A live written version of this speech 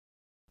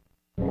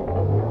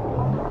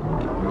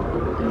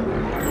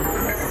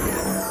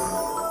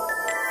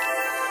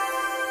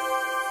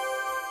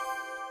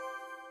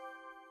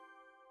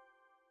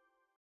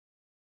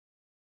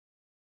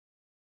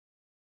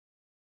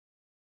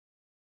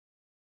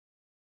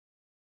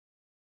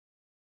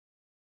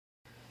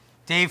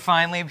Dave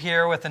Feinlieb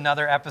here with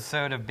another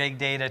episode of Big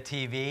Data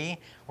TV.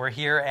 We're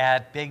here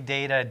at Big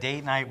Data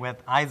Date Night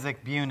with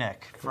Isaac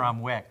Buahnick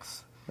from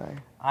Wix. Right.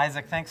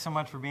 Isaac, thanks so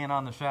much for being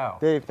on the show.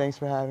 Dave, thanks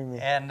for having me.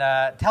 And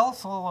tell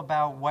us a little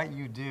about what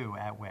you do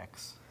at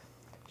Wix.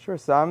 Sure.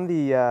 So I'm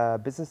the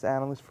business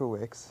analyst for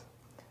Wix.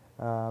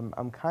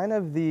 I'm kind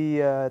of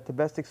to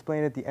best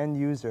explain it, the end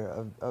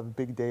user of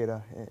big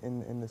data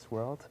in this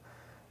world.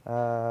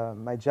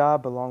 My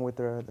job, along with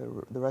the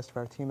rest of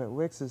our team at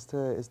Wix, is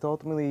to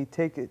ultimately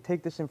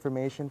take this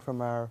information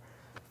from our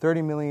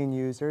 30 million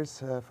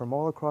users from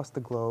all across the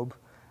globe,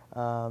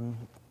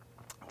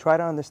 try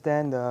to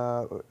understand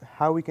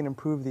how we can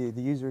improve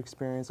the user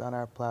experience on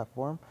our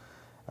platform,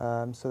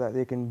 so that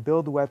they can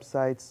build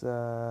websites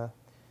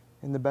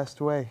in the best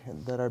way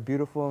that are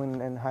beautiful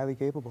and highly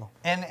capable.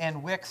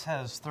 And Wix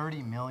has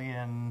 30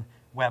 million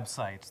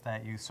websites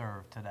that you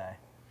serve today.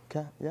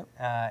 Okay, yep.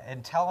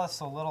 And tell us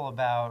a little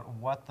about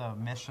what the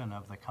mission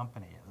of the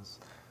company is.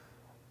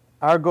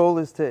 Our goal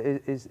is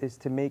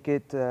to make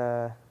it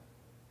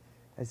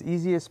as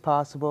easy as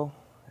possible,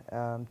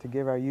 to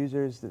give our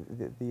users,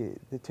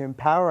 to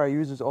empower our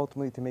users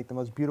ultimately to make the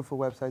most beautiful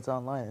websites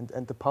online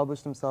and to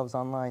publish themselves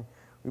online.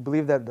 We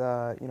believe that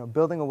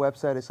building a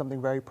website is something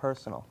very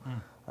personal.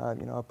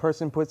 A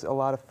person puts a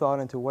lot of thought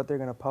into what they're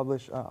going to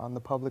publish on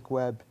the public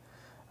web.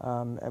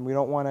 And we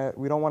don't want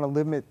to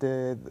limit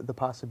the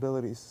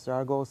possibilities. So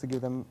our goal is to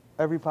give them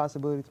every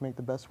possibility to make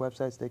the best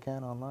websites they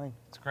can online.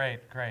 It's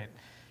great, great.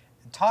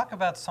 Talk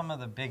about some of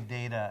the big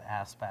data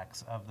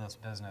aspects of this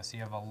business.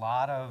 You have a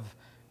lot of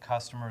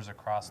customers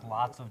across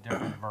lots of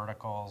different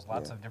verticals,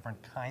 lots of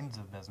different kinds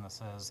of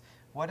businesses.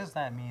 What does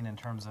that mean in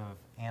terms of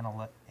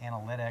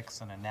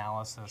analytics and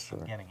analysis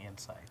and getting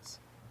insights?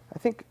 I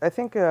think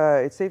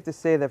it's safe to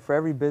say that for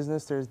every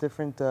business there's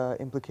different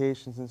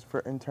implications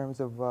in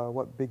terms of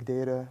what big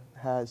data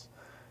has,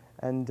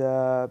 and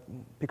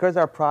because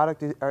our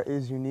product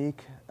is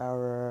unique,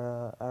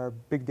 our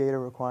big data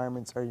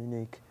requirements are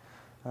unique.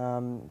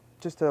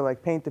 Just to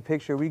paint the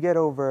picture, we get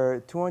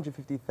over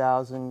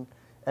 250,000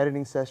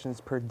 editing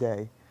sessions per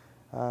day.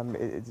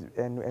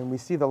 And we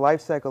see the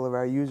life cycle of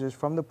our users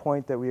from the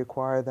point that we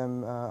acquire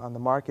them on the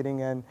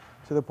marketing end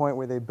to the point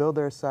where they build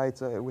their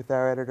sites with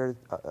our editor,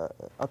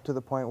 up to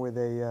the point where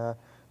they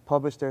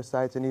publish their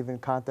sites and even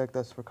contact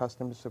us for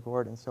customer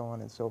support and so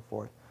on and so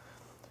forth.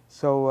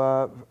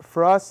 So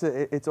for us,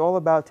 it's all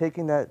about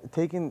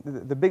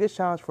the biggest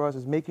challenge for us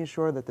is making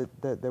sure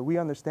that we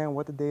understand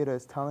what the data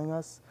is telling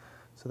us,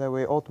 so that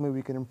way ultimately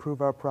we can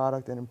improve our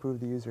product and improve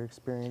the user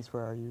experience for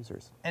our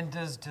users. And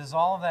does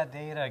all of that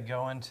data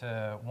go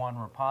into one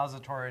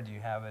repository? Do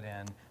you have it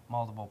in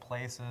multiple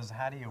places?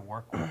 How do you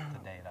work with the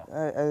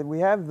data? We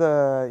have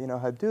the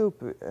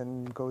Hadoop,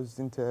 and goes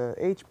into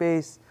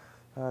HBase.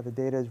 The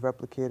data is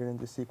replicated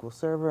into SQL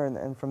Server,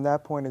 and from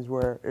that point is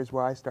where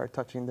I start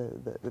touching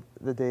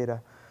the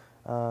data.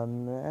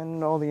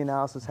 And all the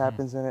analysis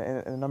happens in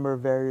a number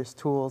of various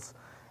tools.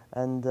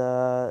 And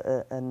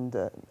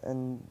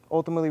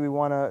ultimately, we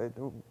want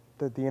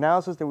the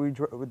analysis that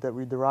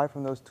we derive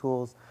from those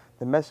tools,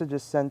 the message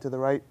is sent to the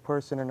right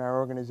person in our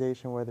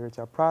organization, whether it's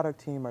our product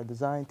team, our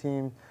design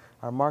team,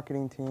 our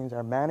marketing teams,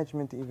 our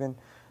management even,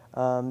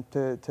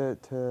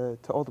 to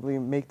ultimately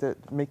make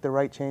the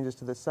right changes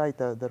to the site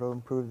that'll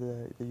improve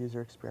the user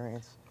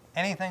experience.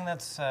 Anything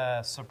that's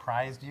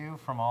surprised you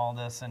from all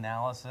this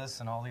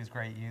analysis and all these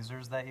great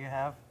users that you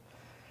have?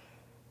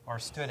 Or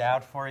stood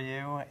out for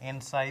you,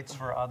 insights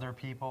for other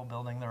people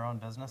building their own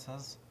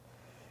businesses?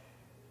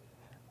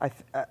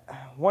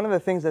 One of the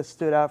things that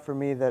stood out for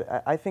me,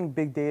 that I think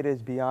big data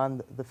is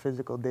beyond the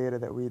physical data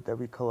that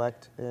we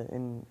collect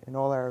in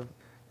all our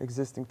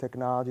existing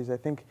technologies. I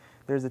think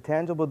there's the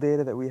tangible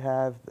data that we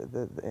have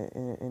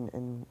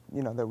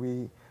that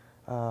we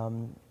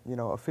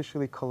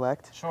officially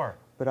collect. Sure.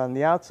 But on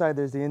the outside,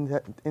 there's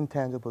the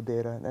intangible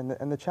data,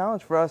 and the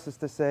challenge for us is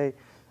to say,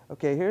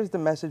 okay, here's the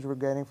message we're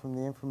getting from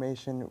the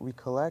information we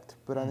collect,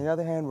 but on the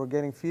other hand, we're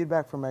getting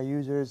feedback from our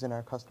users in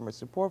our customer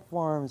support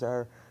forums,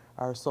 our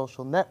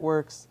social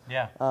networks,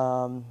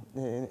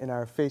 in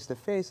our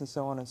face-to-face and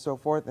so on and so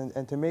forth,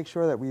 and to make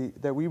sure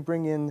that we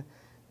bring in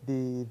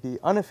the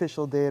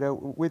unofficial data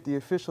with the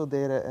official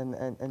data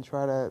and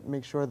try to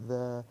make sure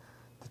the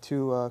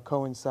two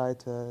coincide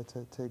to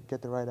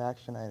get the right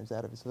action items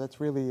out of it. So that's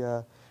really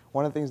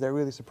one of the things that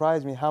really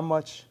surprised me, how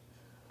much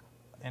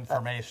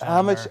information.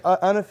 How much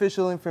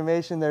unofficial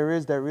information there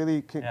is that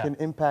really can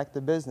impact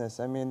the business.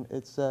 I mean,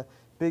 it's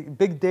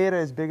big data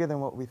is bigger than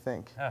what we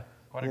think.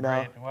 What a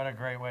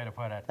great way to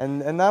put it. And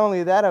not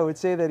only that, I would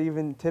say that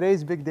even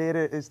today's big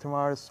data is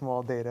tomorrow's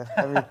small data.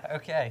 I mean,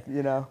 okay.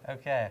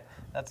 Okay,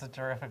 that's a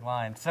terrific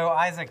line. So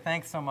Isaac,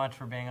 thanks so much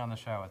for being on the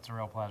show. It's a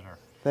real pleasure.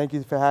 Thank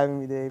you for having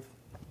me, Dave.